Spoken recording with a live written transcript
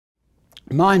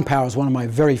Mind power is one of my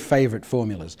very favourite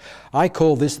formulas. I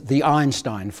call this the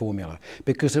Einstein formula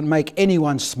because it'll make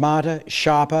anyone smarter,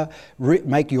 sharper,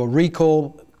 make your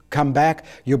recall come back.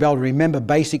 You'll be able to remember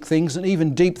basic things and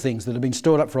even deep things that have been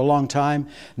stored up for a long time.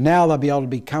 Now they'll be able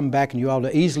to come back and you'll be able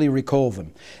to easily recall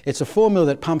them. It's a formula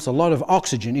that pumps a lot of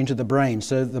oxygen into the brain,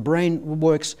 so the brain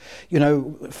works, you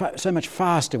know, so much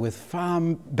faster with far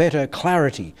better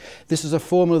clarity. This is a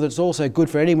formula that's also good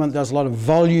for anyone that does a lot of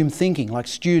volume thinking, like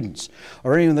students,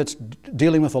 or anyone that's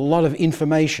dealing with a lot of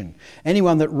information,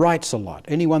 anyone that writes a lot,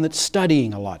 anyone that's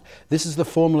studying a lot. This is the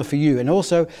formula for you. And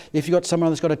also, if you've got someone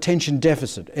that's got attention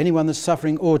deficit, anyone that's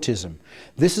suffering autism,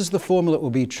 this is the formula that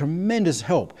will be tremendous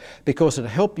help because it'll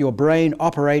help your brain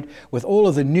operate with all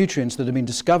of the nutrients that have been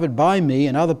discovered by me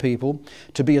and other people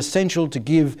to be essential to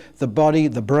give the body,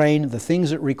 the brain, the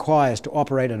things it requires to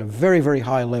operate at a very, very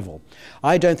high level.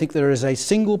 I don't think there is a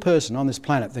single person on this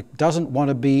planet that doesn't want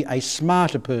to be a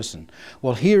smarter person.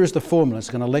 Well, here is the formula that's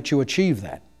going to let you achieve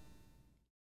that.